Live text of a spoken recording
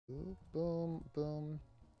Boom, boom, boom.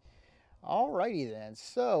 Alrighty then.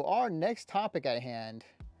 So our next topic at hand.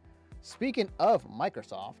 Speaking of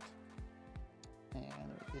Microsoft, and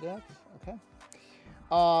let me do that. Okay.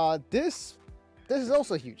 This is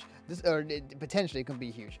also huge. This or it potentially can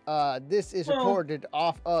be huge. This is Well, reported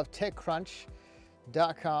off of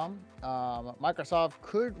TechCrunch.com. Microsoft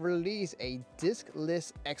could release a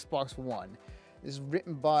diskless Xbox One. This is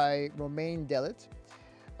written by Romain Delit.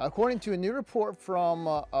 According to a new report from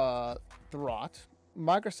Throt,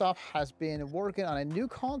 Microsoft has been working on a new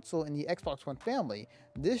console in the Xbox One family.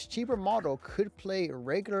 This cheaper model could play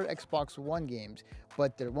regular Xbox One games,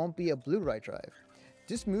 but there won't be a Blu-ray drive.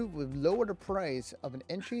 This move would lower the price of an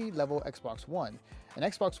entry-level Xbox One. An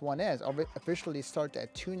Xbox One S officially starts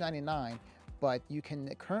at $299, but you can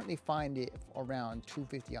currently find it around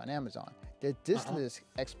 $250 on Amazon. The diskless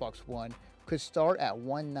Xbox One could start at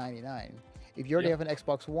 $199. If you already have an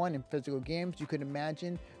Xbox One and physical games, you could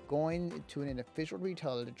imagine going to an official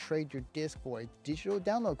retailer to trade your disc for a digital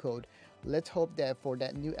download code. Let's hope that for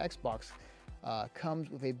that new Xbox comes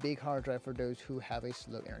with a big hard drive for those who have a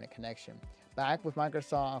slow internet connection. Back when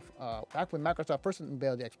Microsoft first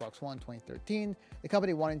unveiled the Xbox One in 2013, the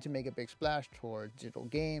company wanted to make a big splash toward digital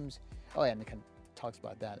games. Oh yeah, and they kind of talks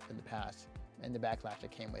about that in the past and the backlash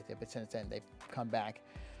that came with it. But since then, they've come back.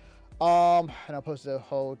 And I'll post the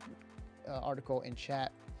whole article in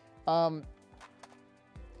chat.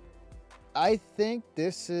 I think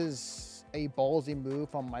this is a ballsy move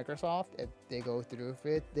from Microsoft if they go through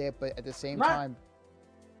with it, but at the same time,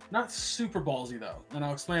 not super ballsy though, and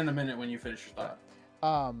I'll explain in a minute when you finish your thought.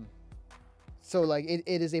 So like it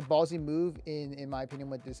is a ballsy move in my opinion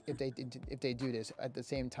with this if they do this. At the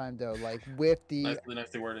same time though, like with the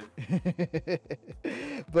Nicely worded.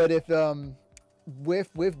 but if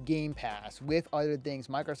with Game Pass, with other things,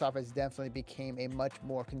 Microsoft has definitely became a much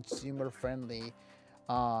more consumer friendly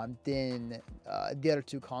than the other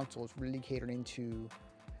two consoles, really catering to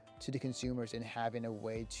the consumers and having a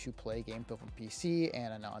way to play games both on PC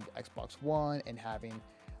and on the Xbox One, and having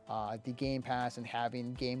the Game Pass and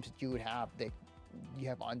having games that you would have that you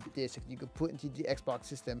have on disc you could put into the Xbox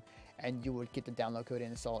system and you would get the download code and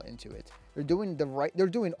install it into it. They're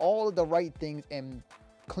doing all of the right things and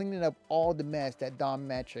cleaning up all the mess that Don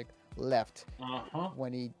Matrick left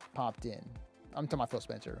when he popped in. I'm talking about Phil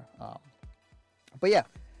Spencer. But yeah,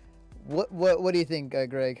 what do you think,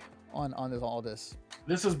 Greg, on all this?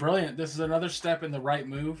 This is brilliant. This is another step in the right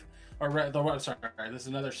move, this is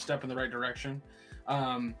another step in the right direction.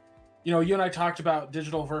 You and I talked about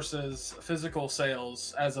digital versus physical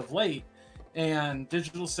sales as of late, and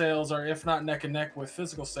digital sales are, if not neck and neck with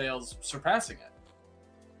physical sales, surpassing it.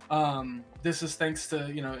 This is thanks to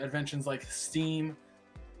inventions like Steam,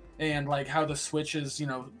 and like how the Switch is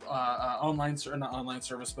online, or not online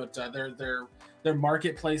service, but their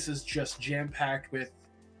marketplace is just jam packed with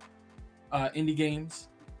indie games.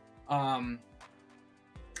 I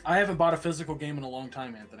haven't bought a physical game in a long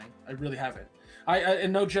time, Anthony. I really haven't.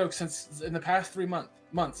 And no joke, since in the past 3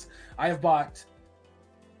 months, I have bought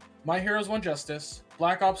My Heroes 1 Justice,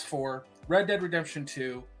 Black Ops 4, Red Dead Redemption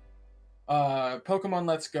 2, Pokemon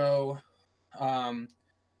Let's Go,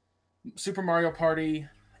 Super Mario Party,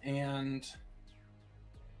 and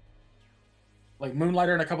like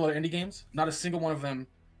Moonlighter and a couple other indie games. Not a single one of them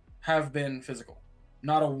have been physical.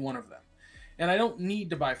 Not a one of them. And I don't need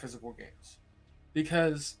to buy physical games,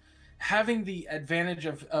 because having the advantage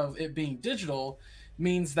of it being digital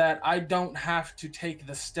means that I don't have to take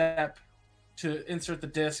the step to insert the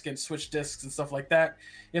disc and switch discs and stuff like that.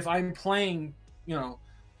 If I'm playing,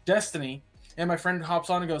 Destiny, and my friend hops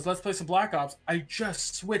on and goes, let's play some Black Ops, I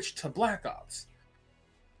just switch to Black Ops.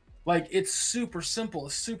 Like, it's super simple,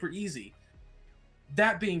 it's super easy.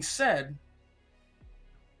 That being said,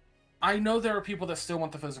 I know there are people that still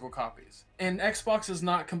want the physical copies, and Xbox is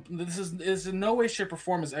not. This is in no way, shape, or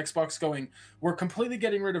form is Xbox going, we're completely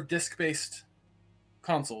getting rid of disc-based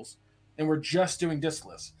consoles, and we're just doing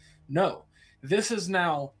discless. No, this is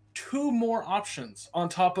now 2 more options on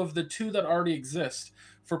top of the 2 that already exist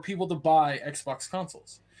for people to buy Xbox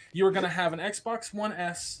consoles. You are going to have an Xbox One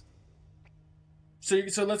S.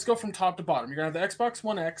 So let's go from top to bottom. You're going to have the Xbox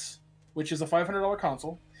One X, which is a $500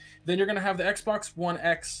 console. Then you're going to have the Xbox One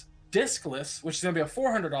X discless, which is going to be a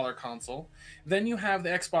 $400 console. Then you have the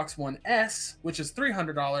Xbox One S, which is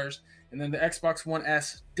 $300, and then the Xbox One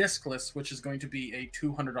S discless, which is going to be a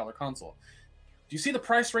 $200 console. Do you see the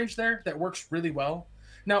price range there? That works really well.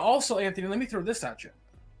 Now, also, Anthony, let me throw this at you.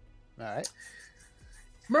 All right.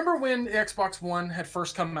 Remember when the Xbox One had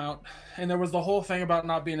first come out, and there was the whole thing about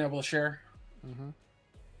not being able to share? Mm-hmm.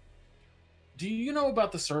 Do you know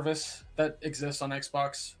about the service that exists on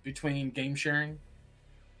Xbox between game sharing?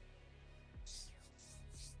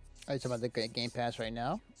 Are you talking about the Game Pass right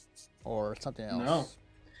now, or something else? No.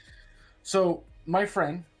 So my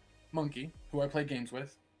friend Monkey, who I play games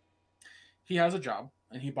with, he has a job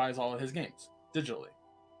and he buys all of his games digitally.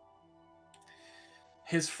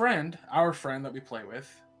 His friend, our friend that we play with,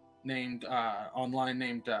 named online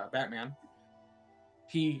named Batman,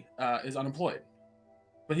 he is unemployed,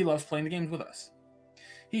 but he loves playing the games with us.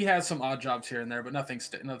 He has some odd jobs here and there, but nothing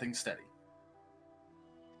steady.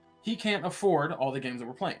 He can't afford all the games that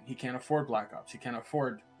we're playing. He can't afford Black Ops. He can't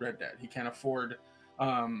afford Red Dead. He can't afford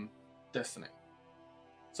Destiny.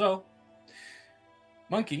 So,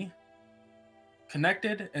 Monkey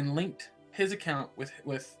connected and linked his account with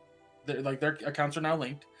their accounts are now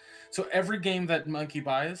linked. So every game that Monkey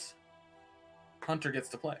buys, Hunter gets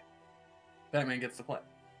to play. Batman gets to play.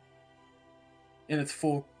 In its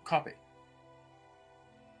full copy.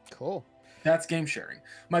 Cool. That's game sharing.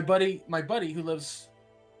 My buddy who lives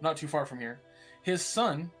not too far from here, his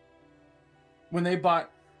son, when they bought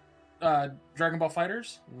Dragon Ball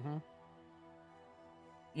Fighters,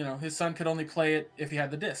 you know, his son could only play it if he had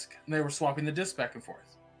the disc, and they were swapping the disc back and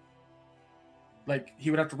forth. Like, he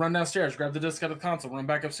would have to run downstairs, grab the disc out of the console, run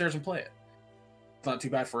back upstairs and play it. It's not too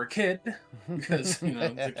bad for a kid, because, you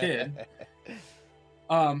know, it's a kid.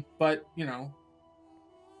 But, you know,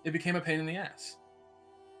 it became a pain in the ass.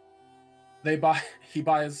 He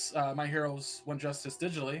buys My Heroes One Justice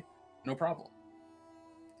digitally, no problem.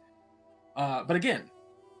 But again,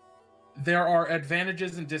 there are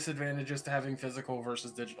advantages and disadvantages to having physical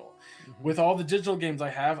versus digital. With all the digital games I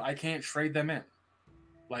have, I can't trade them in.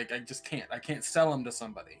 Like, I just can't. I can't sell them to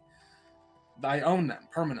somebody. I own them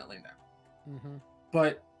permanently now.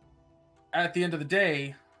 But at the end of the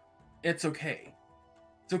day, it's okay.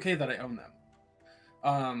 It's okay that I own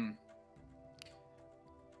them.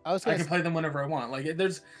 I can play them whenever I want. Like,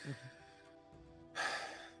 there's...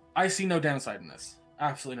 I see no downside in this.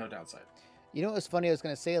 Absolutely no downside. You know what's funny? I was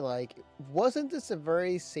going to say, like, wasn't this the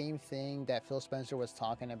very same thing that Phil Spencer was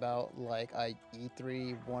talking about, like, at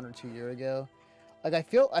E3 1 or 2 years ago? Like, I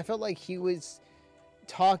felt like he was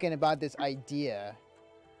talking about this idea,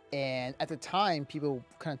 and at the time, people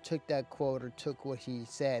kind of took that quote or took what he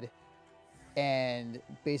said and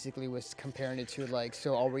basically was comparing it to, like,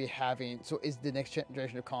 so is the next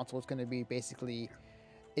generation of consoles going to be basically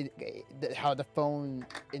how the phone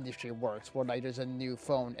industry works, where, like, there's a new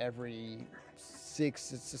phone every 6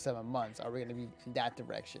 to 7 months? Are we going to be in that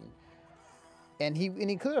direction? And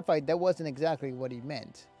he clarified that wasn't exactly what he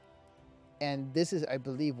meant. And this is, I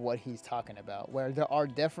believe, what he's talking about, where there are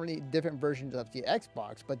definitely different versions of the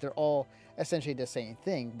Xbox, but they're all essentially the same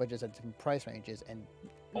thing, but just at different price ranges and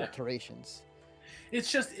alterations.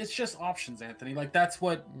 It's just options, Anthony. Like, that's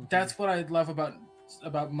what I love about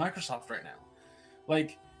Microsoft right now.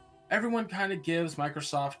 Like, everyone kind of gives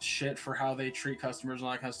Microsoft shit for how they treat customers and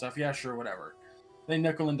all that kind of stuff. Yeah, sure, whatever. They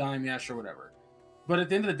nickel and dime. Yeah, sure, whatever. But at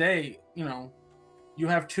the end of the day, you know, you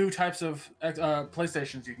have two types of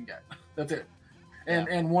PlayStations you can get. That's it.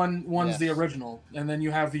 And one's the original, and then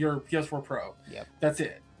you have your PS4 Pro. Yep. That's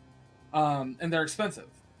it. And they're expensive.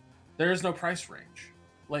 There is no price range.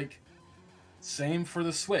 Like, same for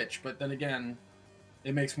the Switch, but then again,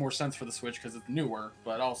 it makes more sense for the Switch because it's newer,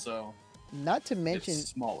 but also it's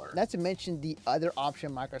smaller. Not to mention the other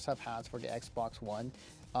option Microsoft has for the Xbox One.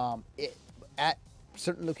 At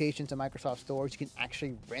certain locations in Microsoft stores, you can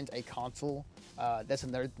actually rent a console. That's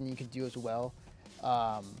another thing you can do as well.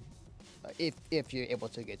 If you're able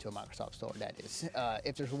to get to a Microsoft store, that is.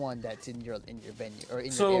 If there's one that's in your venue or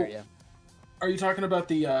in your area. Are you talking about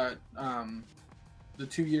the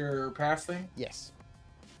 2-year pass thing? Yes.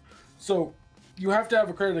 So you have to have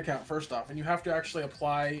a credit account first off, and you have to actually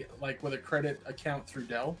apply, like, with a credit account through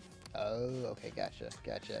Dell. Oh, okay, gotcha.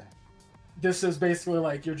 This is basically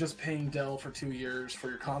like you're just paying Dell for 2 years for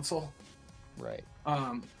your console. Right.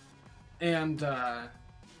 And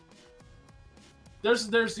there's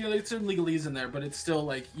you know, some legalese in there, but it's still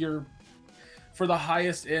like you're for the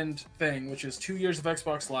highest end thing, which is 2 years of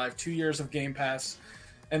Xbox Live, 2 years of Game Pass,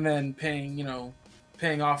 and then paying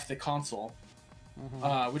off the console.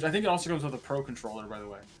 Which I think it also comes with a Pro controller, by the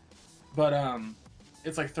way. But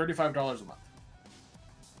it's like $35 a month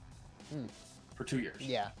for 2 years.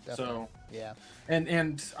 Yeah, definitely. So yeah,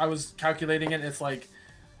 and I was calculating it. It's like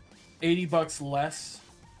 $80 less.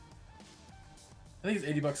 I think it's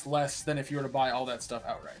 $80 less than if you were to buy all that stuff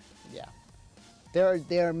outright. Yeah,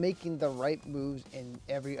 they are making the right moves in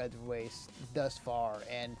every other way thus far,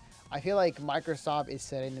 and I feel like Microsoft is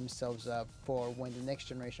setting themselves up for when the next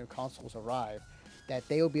generation of consoles arrive, that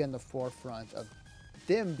they will be on the forefront of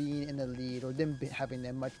them being in the lead or them having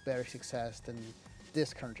a much better success than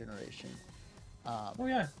this current generation. Oh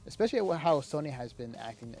yeah. Especially how Sony has been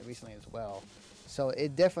acting recently as well. So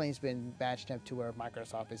it definitely has been matched up to where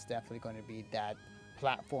Microsoft is definitely going to be that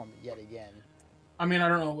platform yet again. I mean, I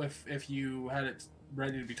don't know if you had it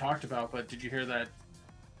ready to be talked about, but did you hear that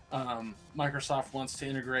Microsoft wants to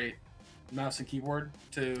integrate mouse and keyboard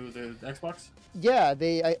to the Xbox? Yeah,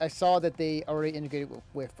 I saw that they already integrated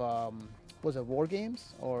with was it War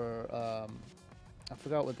Games or I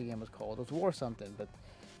forgot what the game was called. It was War something, but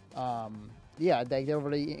yeah, they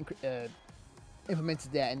already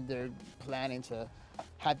implemented that, and they're planning to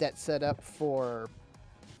have that set up for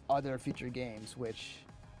other future games. Which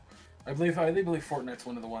I believe Fortnite's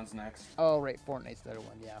one of the ones next. oh right, Fortnite's the other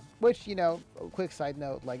one, yeah. Which a quick side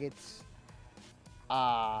note, like it's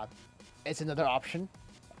another option.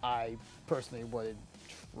 I personally would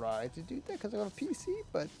try to do that because I have a PC,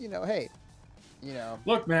 but hey,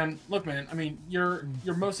 Look, man. I mean, your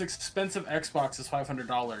most expensive Xbox is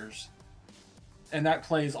 $500, and that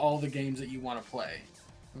plays all the games that you want to play.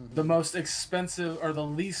 Mm-hmm. The most expensive or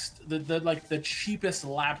the cheapest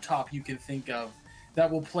laptop you can think of that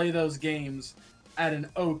will play those games at an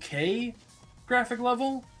okay graphic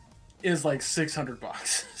level is like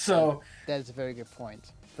 $600. So that is a very good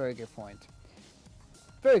point. Very good point.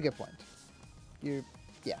 Very good point. You're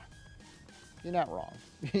not wrong.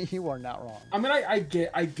 You are not wrong. I mean,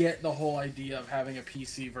 I get the whole idea of having a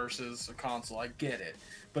PC versus a console. I get it.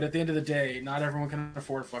 But at the end of the day, not everyone can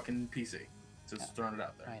afford a fucking PC. Just throwing it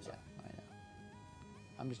out there. I know.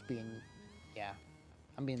 I'm just being,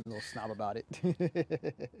 I'm being a little snob about it.